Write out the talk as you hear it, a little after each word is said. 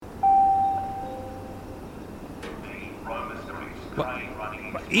Var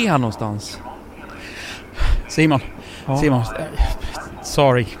är han någonstans? Simon,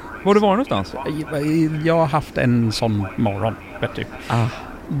 sorry. Var du var någonstans? Jag har haft en sån morgon, vet du.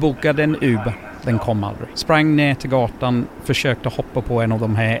 Bokade en Uber, den kom aldrig. Sprang ner till gatan, försökte hoppa på en av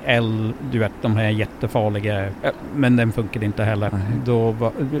de här de här jättefarliga, men den funkade inte heller.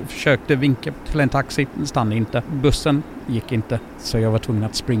 Försökte vinka till en taxi, stannade inte. Bussen gick inte, så jag var tvungen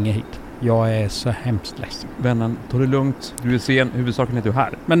att springa hit. Jag är så hemskt ledsen. Vännen, ta det lugnt. Du är sen, huvudsaken är att du är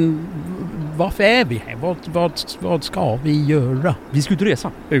här. Men varför är vi här? Vad ska vi göra? Vi ska ut och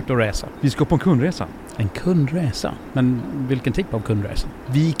resa. Ut och resa. Vi ska på en kundresa. En kundresa? Men vilken typ av kundresa?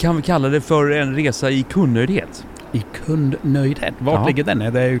 Vi kan kalla det för en resa i kundnöjdhet. I kundnöjdhet? Vart ligger den?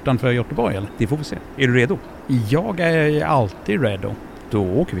 Är det utanför Göteborg eller? Det får vi se. Är du redo? Jag är alltid redo. Då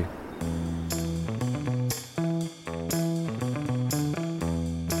åker vi.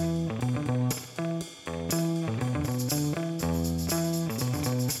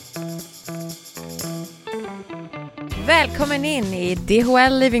 Välkommen in i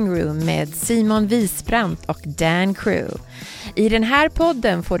DHL Livingroom med Simon Wiesbrandt och Dan Crew. I den här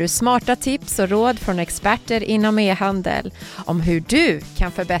podden får du smarta tips och råd från experter inom e-handel om hur du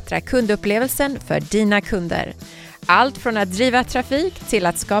kan förbättra kundupplevelsen för dina kunder. Allt från att driva trafik till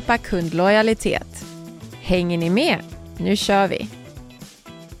att skapa kundlojalitet. Hänger ni med? Nu kör vi!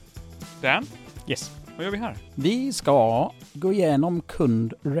 Dan? Yes. Vad gör vi här? Vi ska gå igenom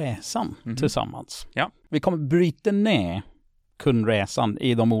kundresan tillsammans. Ja. Vi kommer bryta ner kundresan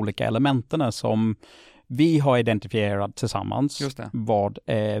i de olika elementen som vi har identifierat tillsammans. Just det. Vad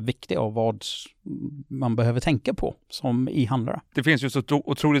är viktigt och vad man behöver tänka på som e-handlare. Det finns ju så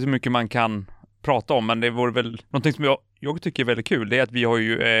otroligt mycket man kan prata om, men det vore väl någonting som jag tycker är väldigt kul. Det är att vi har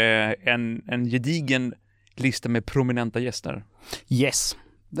ju en gedigen lista med prominenta gäster. Yes,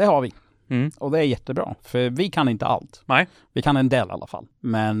 det har vi. Och det är jättebra, för vi kan inte allt. Nej. Vi kan en del i alla fall.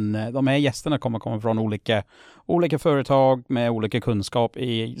 Men de här gästerna kommer komma från olika företag med olika kunskap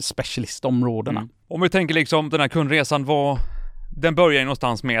i specialistområdena. Om vi tänker liksom den här kundresan, den börjar ju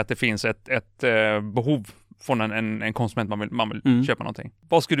någonstans med att det finns ett behov från en konsument man vill köpa någonting.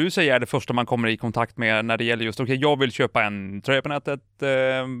 Vad skulle du säga är det första man kommer i kontakt med när det gäller just, jag vill köpa en tröja på nätet,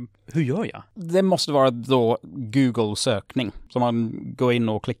 hur gör jag? Det måste vara då Google-sökning. Så man går in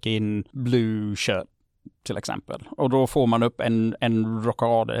och klickar in blue shirt till exempel. Och då får man upp en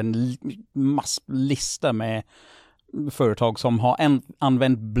rad, en masslista med företag som har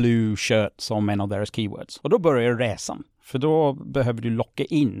använt blue shirt som en av deras keywords. Och då börjar resan. För då behöver du locka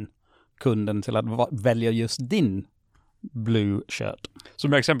in kunden till att välja just din blue shirt.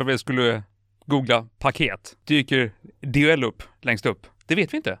 Som jag exempelvis skulle googla paket. Dyker DHL upp längst upp? Det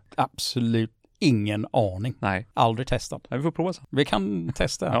vet vi inte. Absolut ingen aning. Nej. Aldrig testat. Nej, vi får prova sen. Vi kan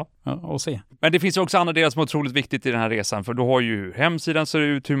testa och se. Men det finns ju också andra delar som är otroligt viktigt i den här resan. För då har ju hur hemsidan ser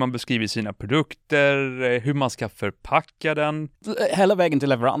ut, hur man beskriver sina produkter, hur man ska förpacka den. Hela vägen till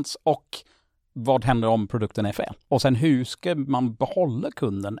leverans och vad händer om produkten är fel? Och sen hur ska man behålla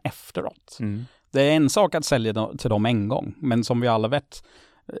kunden efteråt? Det är en sak att sälja till dem en gång. Men som vi alla vet,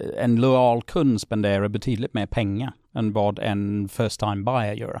 en lojal kund spenderar betydligt mer pengar än vad en first time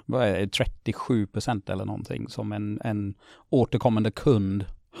buyer gör. Det är 37% eller någonting som en återkommande kund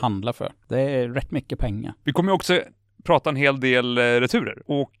handlar för. Det är rätt mycket pengar. Vi kommer också prata en hel del returer.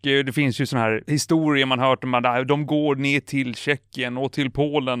 Och det finns ju såna här historier man hört om att de går ner till Tjeckien och till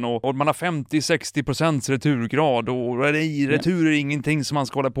Polen och man har 50-60% returgrad och retur är ingenting som man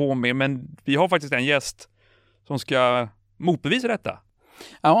ska hålla på med. Men vi har faktiskt en gäst som ska motbevisa detta.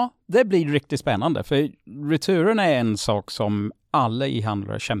 Ja, det blir riktigt spännande för returen är en sak som alla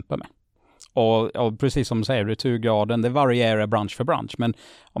e-handlare kämpar med. Och precis som du säger, returgraden, det varierar bransch för bransch. Men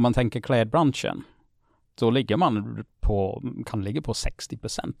om man tänker klädbranschen, då ligger man kan ligga på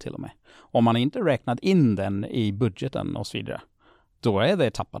 60% till och med. Om man inte räknat in den i budgeten och så vidare, då är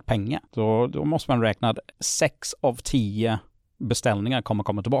det tappat pengar. Då måste man räkna att 6 av 10 beställningar kommer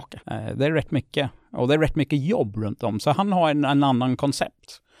komma tillbaka. Det är rätt mycket. Och det är rätt mycket jobb runt om. Så han har en annan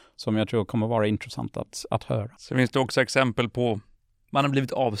koncept som jag tror kommer vara intressant att höra. Så finns det också exempel på man har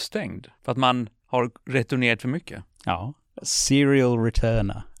blivit avstängd för att man har returnerat för mycket. Ja, serial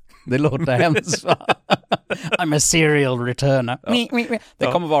returner. Det låter hemskt, va? I'm a serial returner. Ja. Det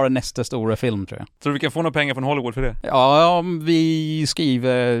kommer vara nästa stora film, tror jag. Tror du vi kan få några pengar från Hollywood för det? Ja, om vi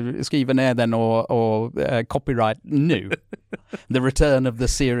skriver ner den och copyright nu. The return of the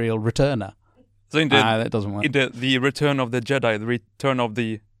serial returner. Så inte the return of the Jedi, the return of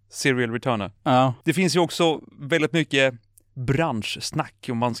the serial returner. Ja. Det finns ju också väldigt mycket branschsnack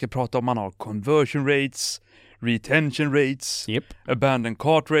om man ska prata om man har conversion rates, retention rates, abandoned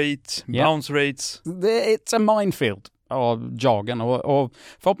cart rates, bounce rates. It's a minefield. av jagen. Och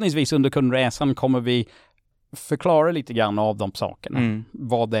förhoppningsvis under kundresan kommer vi förklara lite grann av de sakerna.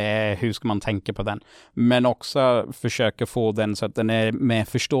 Vad det är, hur ska man tänka på den. Men också försöka få den så att den är mer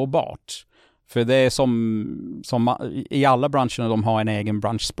förståbart. För det är som i alla branscher, de har en egen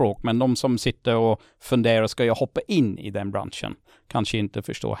branschspråk. Men de som sitter och funderar, ska jag hoppa in i den branschen? Kanske inte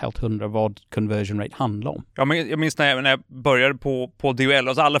förstår helt 100 vad conversion rate handlar om. Ja, men jag minns när jag började på DHL.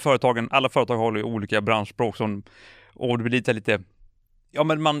 Alltså alla företag har ju olika branschspråk och det blir lite... Ja,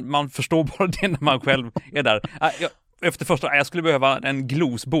 men man förstår bara det när man själv är där. Efter första, jag skulle behöva en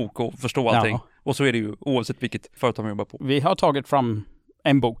glosbok och förstå allting. Ja. Och så är det ju oavsett vilket företag man jobbar på. Vi har tagit fram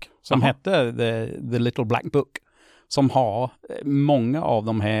en bok som hette The Little Black Book. Som har många av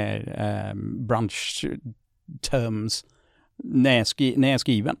de här bransch terms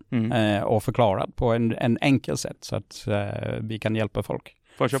nedskriven och förklarat på en enkel sätt så att vi kan hjälpa folk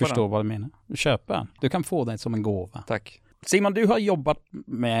förstå vad du menar. Köpa. Du kan få den som en gåva. Tack. Simon, du har jobbat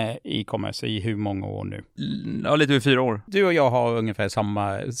med e-commerce i hur många år nu? Ja, lite över 4 år. Du och jag har ungefär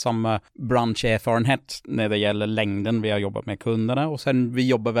samma branscherfarenhet när det gäller längden vi har jobbat med kunderna. Och sen vi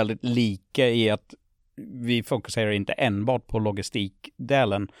jobbar väldigt lika i att vi fokuserar inte enbart på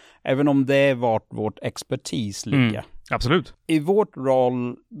logistikdelen. Även om det är vart vårt expertis ligger. Absolut. I vårt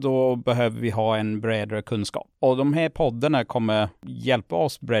roll då behöver vi ha en bredare kunskap. Och de här poddarna kommer hjälpa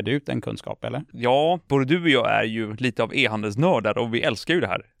oss bredda ut den kunskap, eller? Ja, både du och jag är ju lite av e-handelsnördar och vi älskar ju det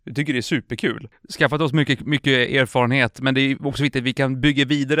här. Vi tycker det är superkul. Skaffat oss mycket erfarenhet, men det är också viktigt att vi kan bygga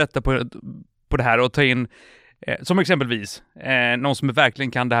vidare detta på det här och ta in som exempelvis någon som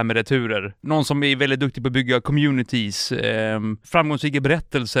verkligen kan det här med returer. Någon som är väldigt duktig på att bygga communities, framgångsrika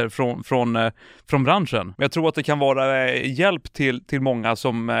berättelser från branschen. Men jag tror att det kan vara hjälp till många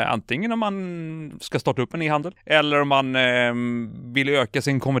som antingen om man ska starta upp en e-handel eller om man vill öka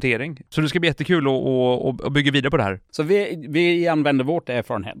sin konvertering. Så det ska bli jättekul att bygga vidare på det här. Så vi använder vårt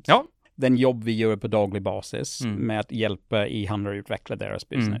erfarenhet. Ja. Den jobb vi gör på daglig basis med att hjälpa e-handlare utveckla deras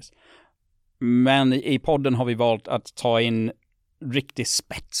business. Men i podden har vi valt att ta in riktig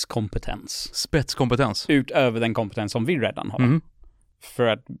spetskompetens. Spetskompetens? Utöver den kompetens som vi redan har. För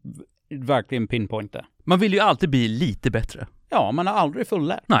att verkligen pinpointa. Man vill ju alltid bli lite bättre. Ja, man har aldrig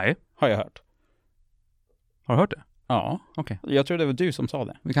fulllärt. Nej. Har jag hört. Har du hört det? Ja. Okej. Jag tror det var du som sa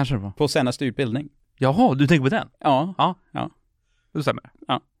det. Det kanske det var. På senaste utbildning. Jaha, du tänker på den? Ja. Ja. Det stämmer.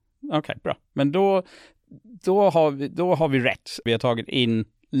 Ja. Okej, bra. Men då har vi rätt. Vi har tagit in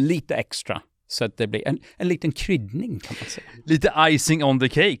lite extra. Så att det blir en liten kryddning kan man säga. Lite icing on the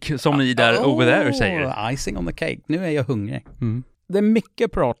cake som ni där over there säger. Icing on the cake. Nu är jag hungrig. Det är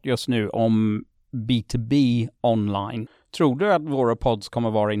mycket prat just nu om B2B online. Tror du att våra pods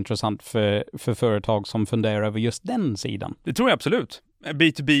kommer vara intressant för företag som funderar över just den sidan? Det tror jag absolut.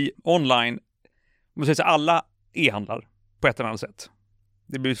 B2B online, man säger så, alla e-handlar på ett eller annat sätt.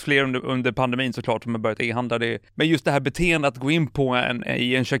 Det blir fler under pandemin såklart som har börjat e-handla det. Men just det här beteendet att gå in på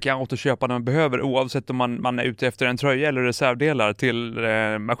i en checkout och köpa det man behöver oavsett om man är ute efter en tröja eller reservdelar till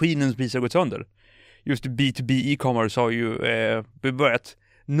maskinens pris har gått sönder. Just B2B e-commerce har ju börjat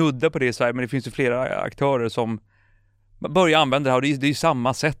nudda på det i Sverige, men det finns ju flera aktörer som börjar använda det här och det är ju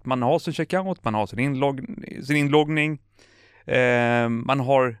samma sätt. Man har sin checkout, man har sin inloggning, man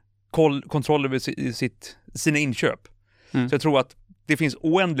har kontroll över sina inköp. Så jag tror att det finns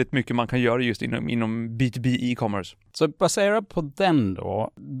oändligt mycket man kan göra just inom B2B e-commerce. Så baserat på den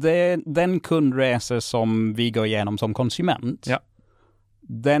då, den kundresa som vi går igenom som konsument,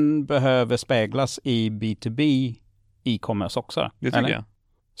 den behöver speglas i B2B e-commerce också. Det tycker jag.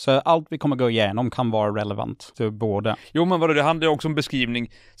 Så allt vi kommer gå igenom kan vara relevant för båda. Jo, men det handlar också om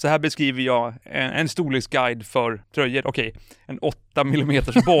beskrivning. Så här beskriver jag en storleksguide för tröjor. Okej, en 8 mm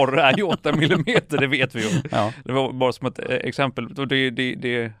borr är ju 8 mm, det vet vi ju. Ja. Det var bara som ett exempel.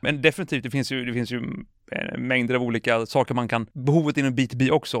 Men definitivt, det finns ju mängder av olika saker man kan behovet inom B2B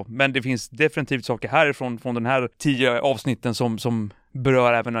också. Men det finns definitivt saker härifrån från den här 10 avsnitten som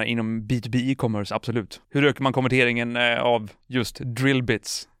berör även inom B2B e-commerce, absolut. Hur ökar man konverteringen av just drill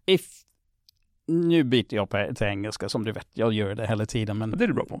bits? Nu byter jag till engelska som du vet. Jag gör det hela tiden. Men det är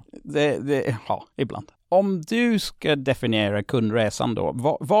du bra på. Ja, ibland. Om du ska definiera kundresan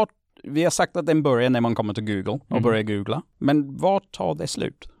då. Vi har sagt att den börjar när man kommer till Google och börjar googla. Men vart tar det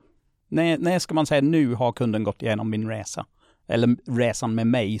slut? När ska man säga nu har kunden gått igenom min resa? Eller resan med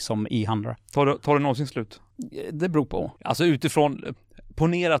mig som e-handlare? Tar det någonsin slut? Det beror på. Alltså utifrån,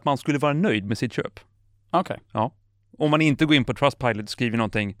 ponera att man skulle vara nöjd med sitt köp. Okej. Ja. Om man inte går in på Trustpilot och skriver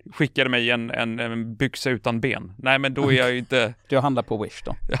någonting, skickar mig en byxa utan ben. Nej, men då är jag ju inte... Du handlar på Wish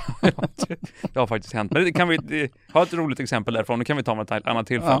då? Det har faktiskt hänt. Men det kan vi ha ett roligt exempel därifrån. Det kan vi ta med ett annat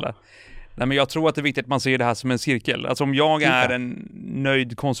tillfälle. Nej, men jag tror att det är viktigt att man ser det här som en cirkel. Alltså om jag är en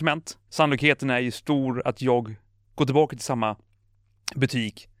nöjd konsument, sannolikheten är ju stor att jag går tillbaka till samma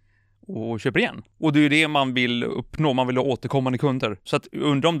butik och köper igen. Och det är ju det man vill uppnå, man vill ha återkommande kunder. Så att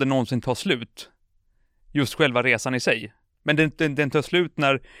undra om det någonsin tar slut, just själva resan i sig. Men den tar slut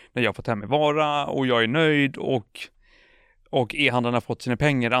när jag har fått hem en vara och jag är nöjd och e-handlarna har fått sina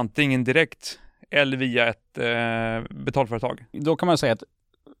pengar antingen direkt eller via ett betalföretag. Då kan man säga att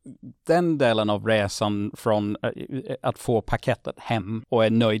den delen av resan från att få paketet hem och är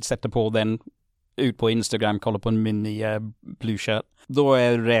nöjd, sätter på den, ut på Instagram, kollar på min nya blue shirt, då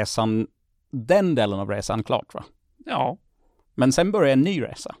är den delen av resan klart, va? Ja. Men sen börjar en ny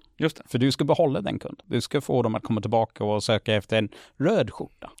resa. Just det. För du ska behålla den kunden. Du ska få dem att komma tillbaka och söka efter en röd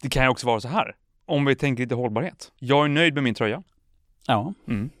skjorta. Det kan ju också vara så här, om vi tänker lite hållbarhet. Jag är nöjd med min tröja. Ja.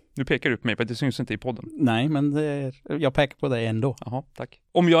 Nu pekar du på mig för att det syns inte i podden. Nej, men jag pekar på dig ändå. Jaha, tack.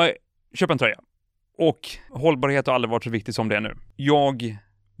 Om jag köper en tröja och hållbarhet har aldrig varit så viktigt som det är nu. Jag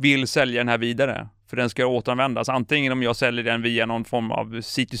vill sälja den här vidare för den ska återanvändas. Antingen om jag säljer den via någon form av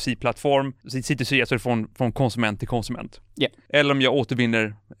C2C-plattform. C2C, alltså från konsument till konsument. Yeah. Eller om jag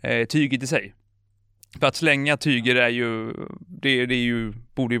återvinner tyget i sig. För att slänga tyger är ju,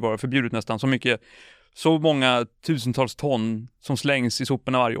 borde ju vara förbjudet nästan. Så många tusentals ton som slängs i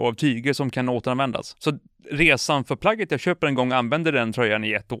soporna varje år av tyger som kan återanvändas. Så resan för plagget jag köper en gång använder den tröjan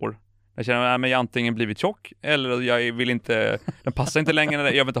i 1 år. Jag känner att jag antingen blivit tjock eller jag vill inte, den passar inte längre,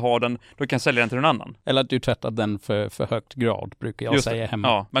 jag vill inte ha den, då kan jag sälja den till någon annan. Eller att du tvättar den för högt grad, brukar jag säga hemma.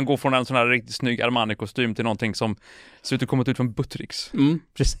 Ja, man går från en sån här riktigt snygg Armani-kostym till någonting som ser ut att komma ut från Buttricks.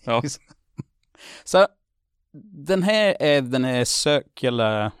 Precis. Ja. Så den här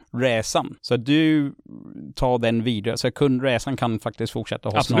cirkulära resan. Så du tar den vidare. Så kundresan kan faktiskt fortsätta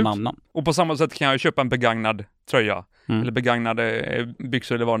hos någon annan. Och på samma sätt kan jag köpa en begagnad tröja. Eller begagnade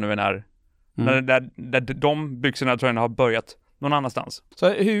byxor eller vad det nu än är. Där de byxorna tröjorna har börjat någon annanstans. Så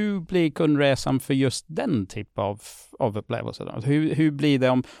hur blir kundresan för just den typ av upplevelse då? Hur blir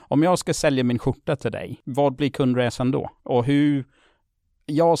det om jag ska sälja min skjorta till dig? Vad blir kundresan då? Och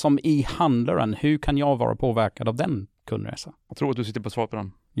jag som e-handlaren, hur kan jag vara påverkad av den kundresan? Jag tror att du sitter på svar på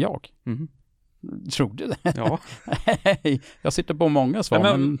den. Jag? Tror du det? Ja. Jag sitter på många svar.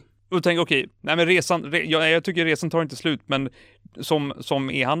 Men och tänk, men resan, jag tycker resan tar inte slut, men som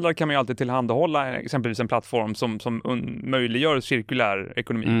e-handlare kan man ju alltid tillhandahålla exempelvis en plattform som möjliggör cirkulär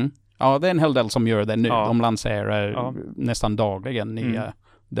ekonomi. Ja, det är en hel del som gör det nu. Ja. De lanserar nästan dagligen nya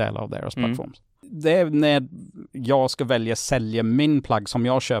delar av deras plattform. Det är när jag ska välja sälja min plagg som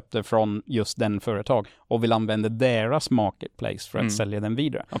jag köpte från just den företag och vill använda deras marketplace för att sälja den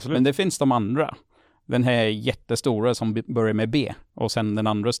vidare. Absolut. Men det finns de andra. Den här jättestora som börjar med B och sen den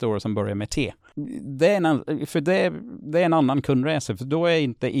andra stora som börjar med T. Det är en annan kundresa, för då är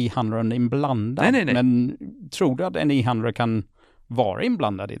inte e-handlaren inblandad. Nej. Men tror du att en e-handlare kan vara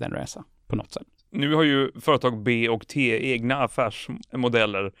inblandad i den resan på något sätt? Nu har ju företag B och T egna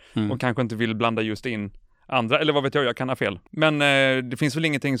affärsmodeller och kanske inte vill blanda just in andra, eller vad vet jag kan ha fel. Men det finns väl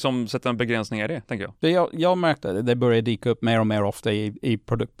ingenting som sätter en begränsning i det, tänker jag. Jag märkte det börjar dyka upp mer och mer ofta i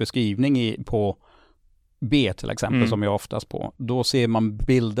produktbeskrivning på B till exempel, som jag oftast på. Då ser man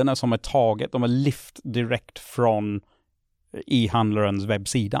bilderna som är taget, de är lyft direkt från e-handlarens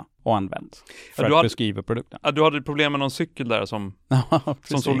webbsida och använt för att beskriva produkten. Ja, du hade problem med någon cykel där som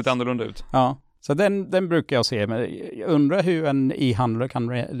såg lite annorlunda ut. Ja. Så den brukar jag se, men jag undrar hur en e-handlare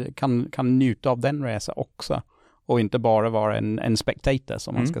kan njuta av den resan också och inte bara vara en spectator,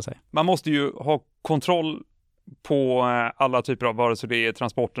 som man ska säga. Man måste ju ha kontroll på alla typer av, vare sig det är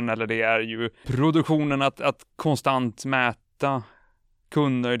transporten eller det är ju produktionen, att konstant mäta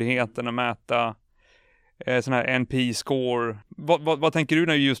kundnöjdheten och mäta sån här NP-score. Vad tänker du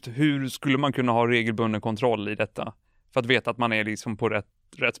när just hur skulle man kunna ha regelbunden kontroll i detta för att veta att man är liksom på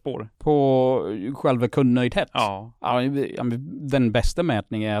rätt spår? På själva kundnöjdhet? Ja, den bästa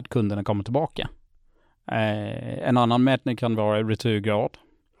mätningen är att kunderna kommer tillbaka. En annan mätning kan vara returgrad.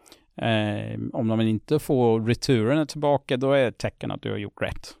 Om man inte får returerna tillbaka, då är det ett tecken att du har gjort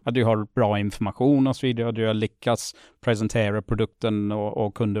rätt. Att du har bra information och så vidare, att du har lyckats presentera produkten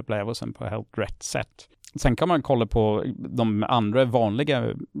och kundupplevelsen på helt rätt sätt. Sen kan man kolla på de andra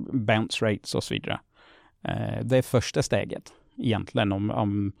vanliga bounce rates och så vidare. Det är första steget egentligen.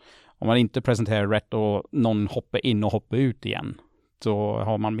 Om man inte presenterar rätt och någon hoppar in och hoppar ut igen, då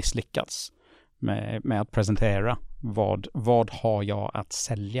har man misslyckats med att presentera vad har jag att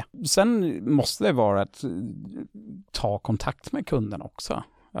sälja. Sen måste det vara att ta kontakt med kunden också.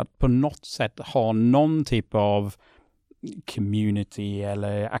 Att på något sätt ha någon typ av community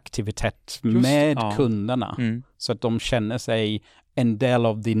eller aktivitet med kunderna. Så att de känner sig en del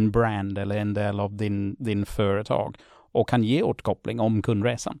av din brand eller en del av din företag och kan ge återkoppling om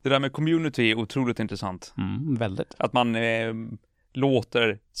kundresan. Det där med community är otroligt intressant. Väldigt. Att man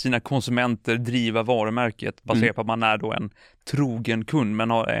låter sina konsumenter driva varumärket baserat på att man är då en trogen kund, men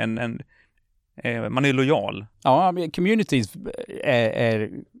har man är lojal. Ja, communities är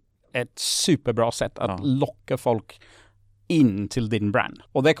ett superbra sätt att locka folk in till din brand.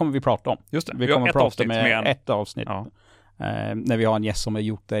 Och det kommer vi prata om. Just det. Vi kommer att prata med ett avsnitt. Ja. När vi har en gäst som har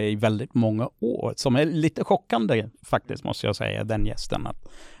gjort det i väldigt många år. Som är lite chockande faktiskt, måste jag säga, den gästen. Att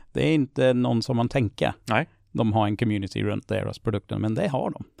det är inte någon som man tänker. Nej. De har en community runt deras produkter, men det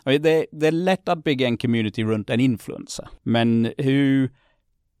har de. Det är lätt att bygga en community runt en influencer. Men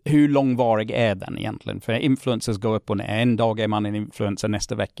hur långvarig är den egentligen? För influencers går upp och ner. En dag är man en influencer,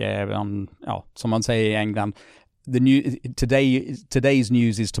 nästa vecka är man, som man säger i England, today's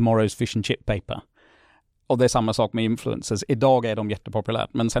news is tomorrow's fish and chip paper. Och det är samma sak med influencers. Idag är de jättepopulärt,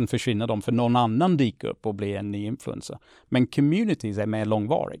 men sen försvinner de för någon annan dyker upp och blir en ny influencer. Men communities är mer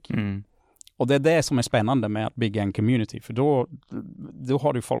långvarig. Och det är det som är spännande med att bygga en community. För då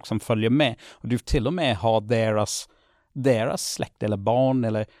har du folk som följer med. Och du till och med har deras släkt eller barn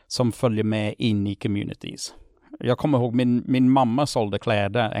eller som följer med in i communities. Jag kommer ihåg min mamma sålde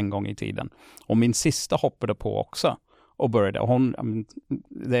kläder en gång i tiden. Och min syster hoppade på också. Och började.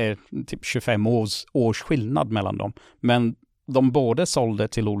 Det är typ 25 års skillnad mellan dem. Men de båda sålde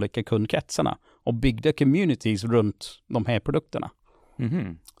till olika kundkretsarna. Och byggde communities runt de här produkterna.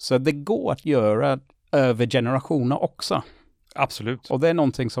 Så det går att göra över generationer också. Absolut. Och det är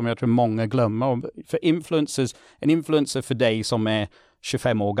någonting som jag tror många glömmer. För en influencer för dig som är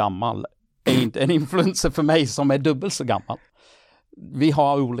 25 år gammal är inte en influencer för mig som är dubbelt så gammal. Vi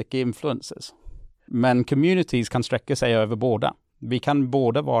har olika influencers. Men communities kan sträcka sig över båda. Vi kan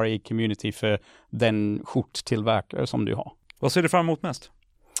båda vara i community för den skjorttillverkare som du har. Vad ser du fram emot mest?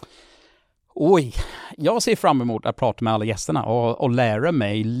 Jag ser fram emot att prata med alla gästerna och lära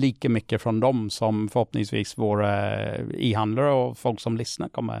mig lika mycket från dem som förhoppningsvis våra e-handlare och folk som lyssnar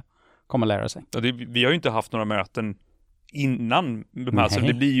kommer lära sig. Ja, vi har ju inte haft några möten innan, alltså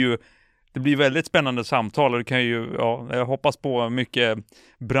det blir väldigt spännande samtal och det kan ju, jag hoppas på mycket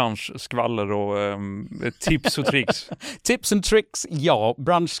branschskvaller och tips och tricks. Tips och tricks,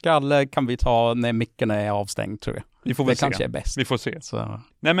 branschskvaller kan vi ta när micken är avstängd, tror jag. Vi får väl se. Kanske är bäst. Vi får se. Så.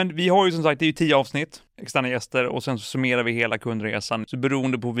 Nej, men vi har ju som sagt, det är ju 10 avsnitt, externa gäster, och sen så summerar vi hela kundresan. Så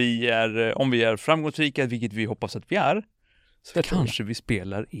beroende på om vi är framgångsrika, vilket vi hoppas att vi är, så det kanske vi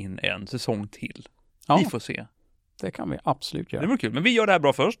spelar in en säsong till. Ja. Vi får se. Det kan vi absolut göra. Det var kul, men vi gör det här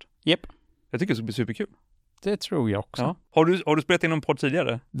bra först. Japp. Jag tycker det ska bli superkul. Det tror jag också. Ja. Har du spelat in någon podd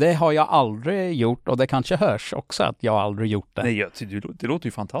tidigare? Det har jag aldrig gjort, och det kanske hörs också att jag aldrig gjort det. Nej, det låter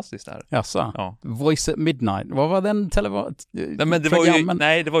ju fantastiskt det här. Jaså? Ja. Voice at Midnight. Vad var den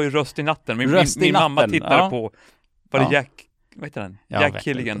det var ju Röst i natten. Min mamma tittade på Jack, vad heter den? Jack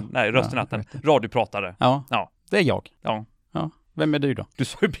Killigan. Nej, Röst i natten. Radiopratare. Ja, det är jag. Ja. Vem är du då? Du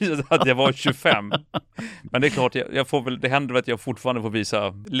sa ju precis att jag var 25. Men det är klart, det händer att jag fortfarande får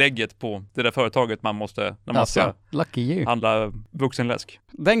visa lägget på det där företaget man måste, när man ska handla vuxenläsk.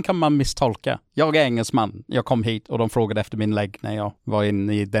 Den kan man misstolka. Jag är engelsman. Jag kom hit och de frågade efter min lägg när jag var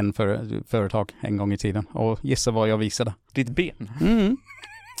inne i den företag en gång i tiden. Och gissa vad jag visade. Ditt ben?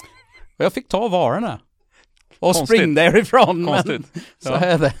 Och jag fick ta varorna. Och spring därifrån. Konstigt. Så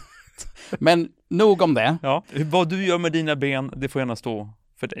är det. Men nog om det. Ja. Vad du gör med dina ben, det får gärna stå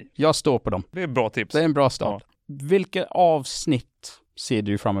för dig. Jag står på dem. Det är bra tips. Det är en bra start. Ja. Vilket avsnitt ser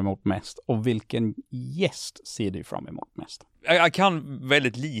du fram emot mest? Och vilken gäst ser du fram emot mest? Jag kan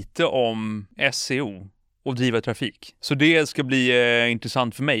väldigt lite om SEO och driva trafik. Så det ska bli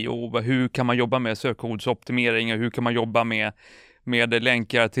intressant för mig. Och hur kan man jobba med sökordsoptimering och hur kan man jobba med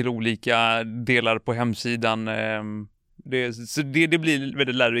länkar till olika delar på hemsidan. Det blir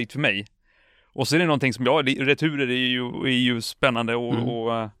väldigt lärorikt för mig. Och så är det någonting som returer är ju spännande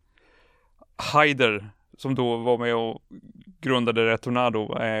och Haider som då var med och grundade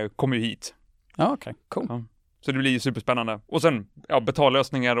Retornado kom ju hit. Ja, okej. Cool. Ja. Så det blir ju superspännande. Och sen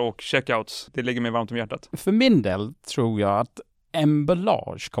betallösningar och checkouts. Det ligger mig varmt om hjärtat. För min del tror jag att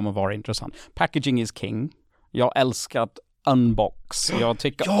emballage kommer vara intressant. Packaging is king. Jag älskar att unbox. Jag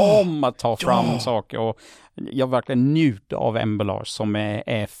tycker om att ta fram saker och jag verkligen njuter av emballage som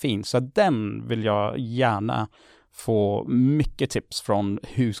är fin. Så den vill jag gärna få mycket tips från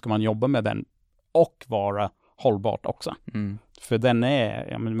hur ska man jobba med den och vara hållbart också. För den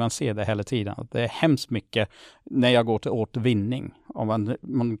är, man ser det hela tiden. Det är hemskt mycket när jag går till återvinning. Och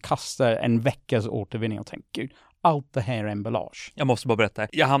man kastar en veckas återvinning och tänker, gud, allt det här är emballage. Jag måste bara berätta.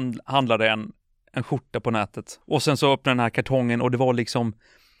 Jag handlade en skjorta på nätet. Och sen så öppnade den här kartongen och det var liksom,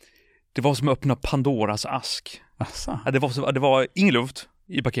 det var som att öppna Pandoras ask. Ja, det var ingen luft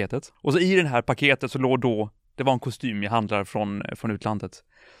i paketet. Och så i det här paketet så låg då, det var en kostym jag handlar från utlandet.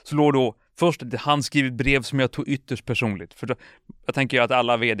 Så låg då först ett handskrivet brev som jag tog ytterst personligt. För då, jag tänker ju att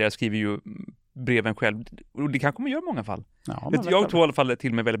alla vd skriver ju breven själv. Och det kanske man gör i många fall. Ja, jag tog i alla fall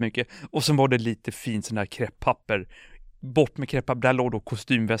till mig väldigt mycket. Och sen var det lite fint sån där kreppapper. Bort med kreppapper, där låg då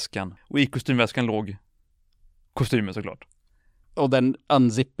kostymväskan. Och i kostymväskan låg kostymen såklart. Och den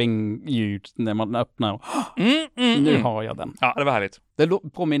unzipping ljud när man öppnar. Nu har jag den. Ja, det var härligt. Det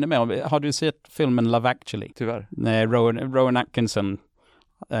påminner mig om, har du sett filmen Love Actually? Tyvärr. När Rowan Atkinson,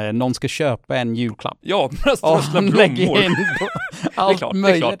 någon ska köpa en julklapp. Ja, strössla blommor. Allt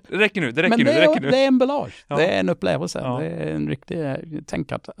möjligt. Det räcker nu. Det är emballage. Ja. Det är en upplevelse. Ja. Det är en riktig,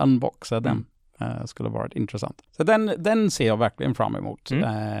 tänk att unboxa den. Skulle varit intressant. Så den ser jag verkligen fram emot.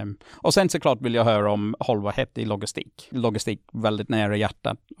 Och sen såklart vill jag höra om hållbarhet i logistik. Logistik väldigt nära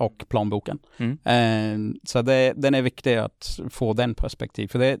hjärtat och plånboken. Så den är viktig att få den perspektiv.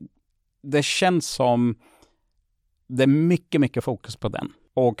 För det känns som det är mycket, mycket fokus på den.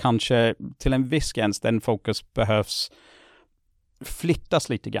 Och kanske till en viss gräns den fokus behövs flyttas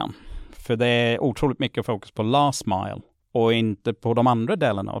lite grann. För det är otroligt mycket fokus på last mile och inte på de andra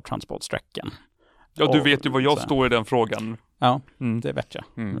delarna av transportsträckan. Ja, du vet ju vad jag står i den frågan. Ja, det vet jag.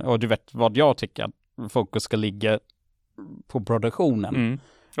 Och du vet vad jag tycker att fokus ska ligga på produktionen.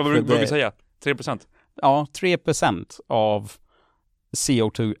 Ja, vad vill vi säga? 3%? Ja, 3% av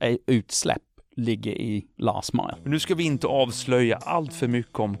CO2-utsläpp ligger i last mile. Men nu ska vi inte avslöja allt för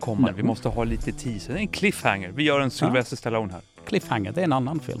mycket om kommande. Vi måste ha lite teaser. Det är en cliffhanger. Vi gör en Sylvester Stallone här. Cliffhanger, det är en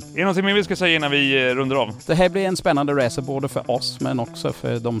annan film. Är det någonting mer vi ska säga innan vi rundar av? Det här blir en spännande resa både för oss men också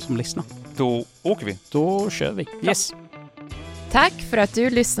för de som lyssnar. Då åker vi. Då kör vi. Yes. Tack för att du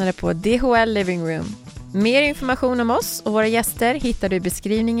lyssnade på DHL Livingroom. Mer information om oss och våra gäster hittar du i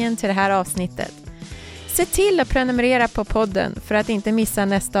beskrivningen till det här avsnittet. Se till att prenumerera på podden för att inte missa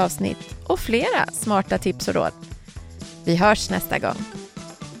nästa avsnitt och flera smarta tips och råd. Vi hörs nästa gång.